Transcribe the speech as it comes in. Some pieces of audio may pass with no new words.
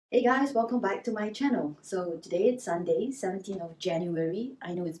Hey guys, welcome back to my channel. So today it's Sunday, 17th of January.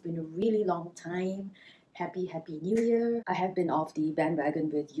 I know it's been a really long time. Happy New Year. I have been off the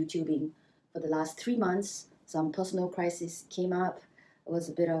bandwagon with YouTubing for the last 3 months. Some personal crisis came up. It was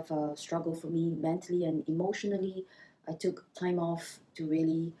a bit of a struggle for me mentally and emotionally. I took time off to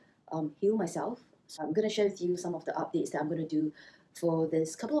really heal myself. So I'm going to share with you some of the updates that I'm going to do for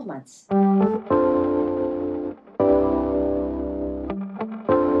this couple of months.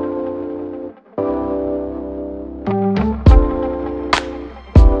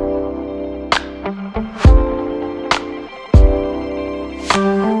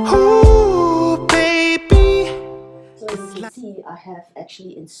 See, I have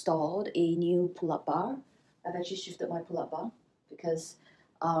actually installed a new pull-up bar. I've actually shifted my pull-up bar because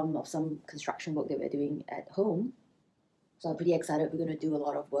of some construction work that we're doing at home. So I'm pretty excited. We're going to do a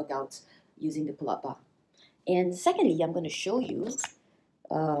lot of workouts using the pull-up bar. And secondly, I'm going to show you,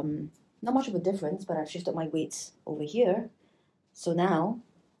 not much of a difference, but I've shifted my weights over here. So now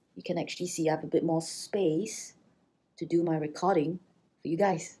you can actually see I have a bit more space to do my recording for you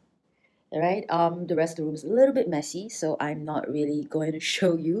guys. All right, the rest of the room is a little bit messy, so I'm not really going to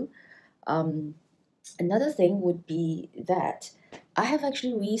show you. Another thing would be that I have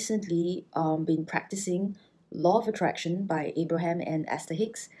actually recently been practicing Law of Attraction by Abraham and Esther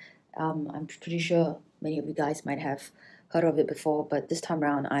Hicks. I'm pretty sure many of you guys might have heard of it before, but this time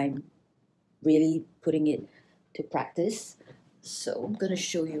around I'm really putting it to practice. So I'm going to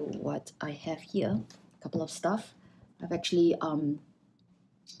show you what I have here. A couple of stuff. I've actually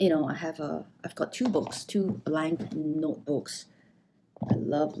I've got two books, two blank notebooks. I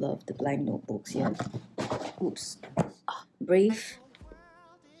love the blank notebooks here. Oops. Brave,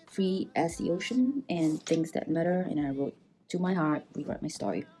 Free as the Ocean, and Things That Matter. And I wrote To My Heart, Rewrite My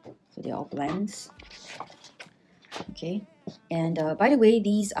Story. So they're all blanks. Okay. And by the way,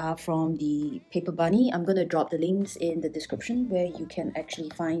 these are from the Paper Bunny. I'm going to drop the links in the description where you can actually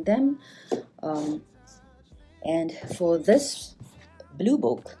find them. And for this blue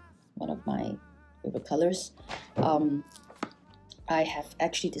book, one of my favorite colors, I have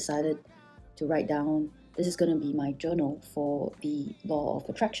actually decided to write down, this is going to be my journal for the Law of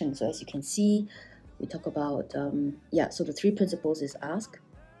Attraction. So as you can see, we talk about, so the 3 principles is ask,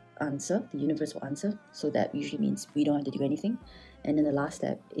 answer, the universe will answer. So that usually means we don't have to do anything. And then the last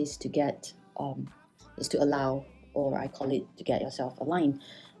step is to get, is to allow, or I call it to get yourself aligned.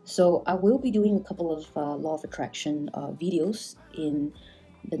 So I will be doing a couple of Law of Attraction videos in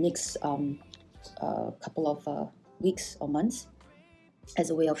the next couple of weeks or months, as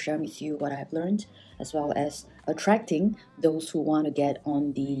a way of sharing with you what I have learned, as well as attracting those who want to get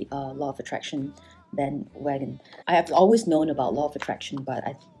on the Law of Attraction bandwagon. I have always known about Law of Attraction, but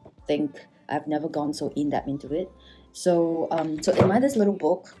I think I've never gone so in-depth into it. So so in this little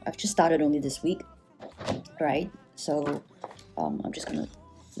book, I've just started only this week, right? So I'm just gonna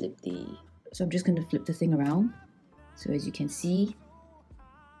flip the thing around. So as you can see,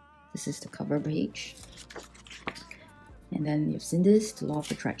 this is the cover page. And then you've seen this, the Law of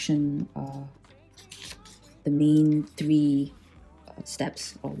Attraction, the main 3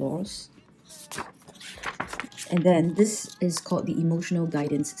 steps or laws. And then this is called the Emotional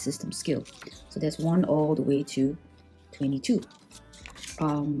Guidance System Skill. So there's 1 all the way to 22.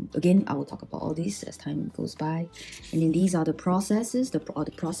 Again, I will talk about all these as time goes by. And then these are the processes, the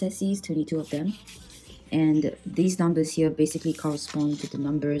processes, 22 of them. And these numbers here basically correspond to the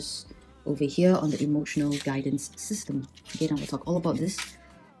numbers over here on the emotional guidance system. Again, I will talk all about this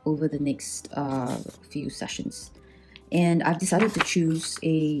over the next few sessions. And I've decided to choose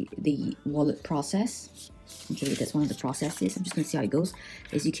the wallet process. Okay, that's one of the processes. I'm just going to see how it goes.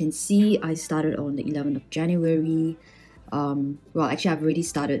 As you can see, I started on the 11th of January. Well, actually, I've already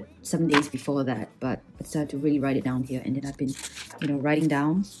started 7 days before that, but I decided to really write it down here. And then I've been, writing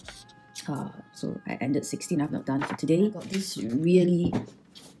down. So I ended 16. I've not done it for today. I got this really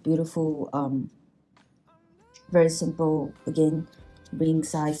beautiful, very simple, again, ring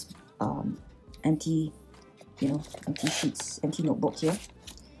size, empty sheets, empty notebook here.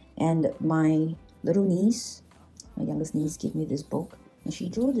 And my little niece, my youngest niece, gave me this book, and she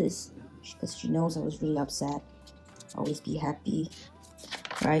drew this because she knows I was really upset. Always be happy,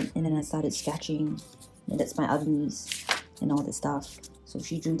 right? And then I started sketching, and that's my other niece and all this stuff. So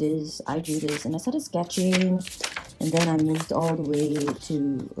she drew this, I drew this, and I started sketching. And then I moved all the way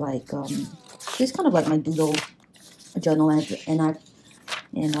to like this kind of like my doodle journal,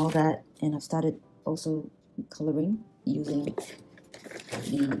 and all that. And I've started also coloring using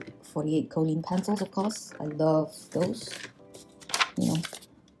the 48 choline pencils, of course. I love those.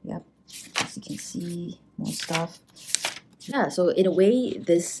 Yep. As you can see, more stuff. Yeah, so in a way,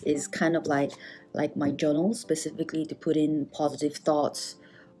 this is kind of like my journal, specifically to put in positive thoughts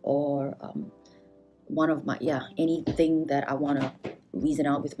or one of my, yeah, anything that I want to reason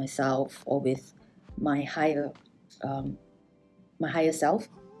out with myself or with my higher um, my higher self,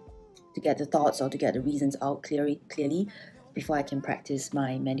 to get the thoughts or to get the reasons out clearly before I can practice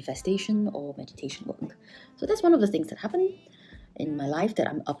my manifestation or meditation work. So that's one of the things that happened in my life that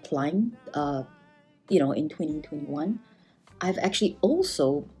I'm applying in 2021. I've actually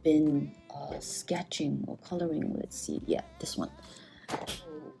also been sketching or coloring. Let's see, yeah, this one.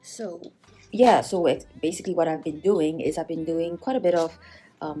 So yeah, so basically what I've been doing is I've been doing quite a bit of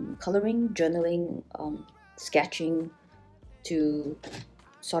coloring, journaling, sketching to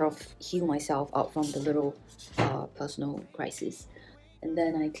sort of heal myself out from the little personal crisis. And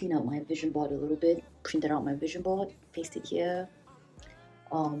then I clean out my vision board a little bit, printed out my vision board, paste it here.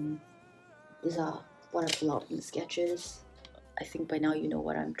 These are what I pull out from the sketches. I think by now you know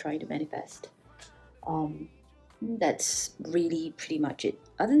what I'm trying to manifest. That's really pretty much it.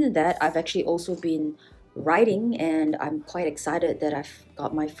 Other than that, I've actually also been writing, and I'm quite excited that I've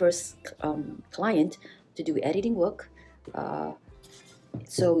got my first client to do editing work.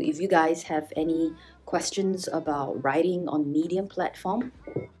 So if you guys have any questions about writing on Medium platform,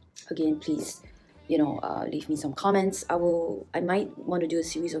 again, please, leave me some comments. I might want to do a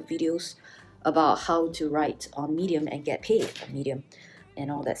series of videos about how to write on Medium and get paid on Medium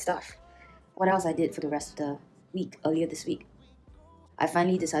and all that stuff. What else I did for the rest of the week, earlier this week? I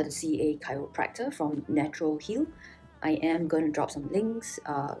finally decided to see a chiropractor from Natural Heal. I am going to drop some links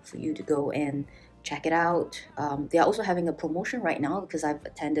for you to go and check it out. They are also having a promotion right now because I've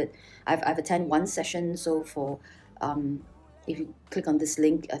attended one session. So for if you click on this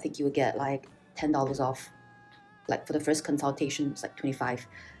link, I think you will get like $10 off. Like for the first consultation, it's like 25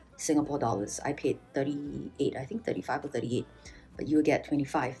 Singapore dollars. I paid 38, I think 35 or 38, but you will get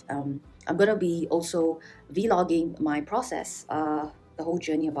 25. I'm gonna be also vlogging my process, the whole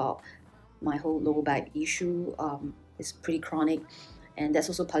journey about my whole lower back issue. Is pretty chronic, and that's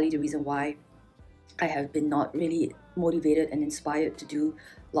also partly the reason why I have been not really motivated and inspired to do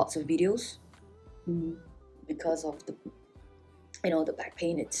lots of videos, because of the back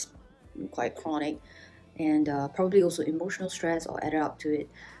pain. It's quite chronic, and probably also emotional stress or added up to it.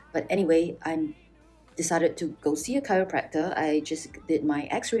 But anyway, I'm decided to go see a chiropractor. I just did my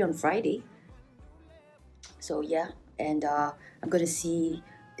x-ray on Friday. So yeah, and I'm going to see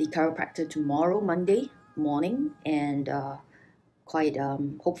the chiropractor tomorrow, Monday morning, and quite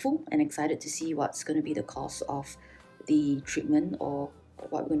hopeful and excited to see what's going to be the cost of the treatment or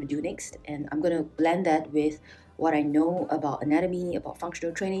what we're going to do next. And I'm going to blend that with what I know about anatomy, about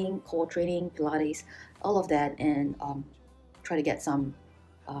functional training, core training, Pilates, all of that, and try to get some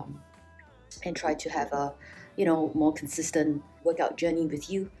and try to have a more consistent workout journey with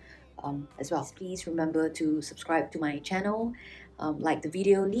you as well. Please remember to subscribe to my channel, like the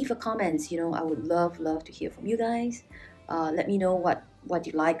video, leave a comments. I would love to hear from you guys. Let me know what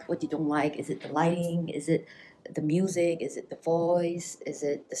you like, what you don't like. Is it the lighting? Is it the music? Is it the voice? Is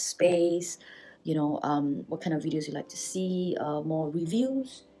it the space? What kind of videos you like to see, more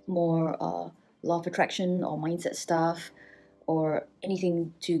reviews, more law of attraction or mindset stuff, or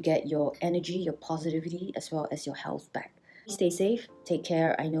anything to get your energy, your positivity, as well as your health back. Stay safe, take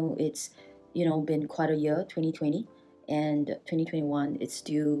care. I know it's been quite a year, 2020, and 2021, it's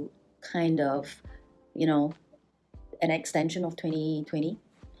still kind of an extension of 2020,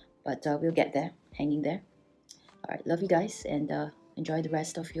 but we'll get there, hanging there. All right, love you guys, and enjoy the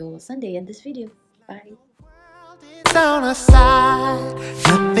rest of your Sunday and this video. Bye. It's on our side,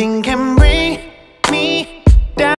 nothing can bring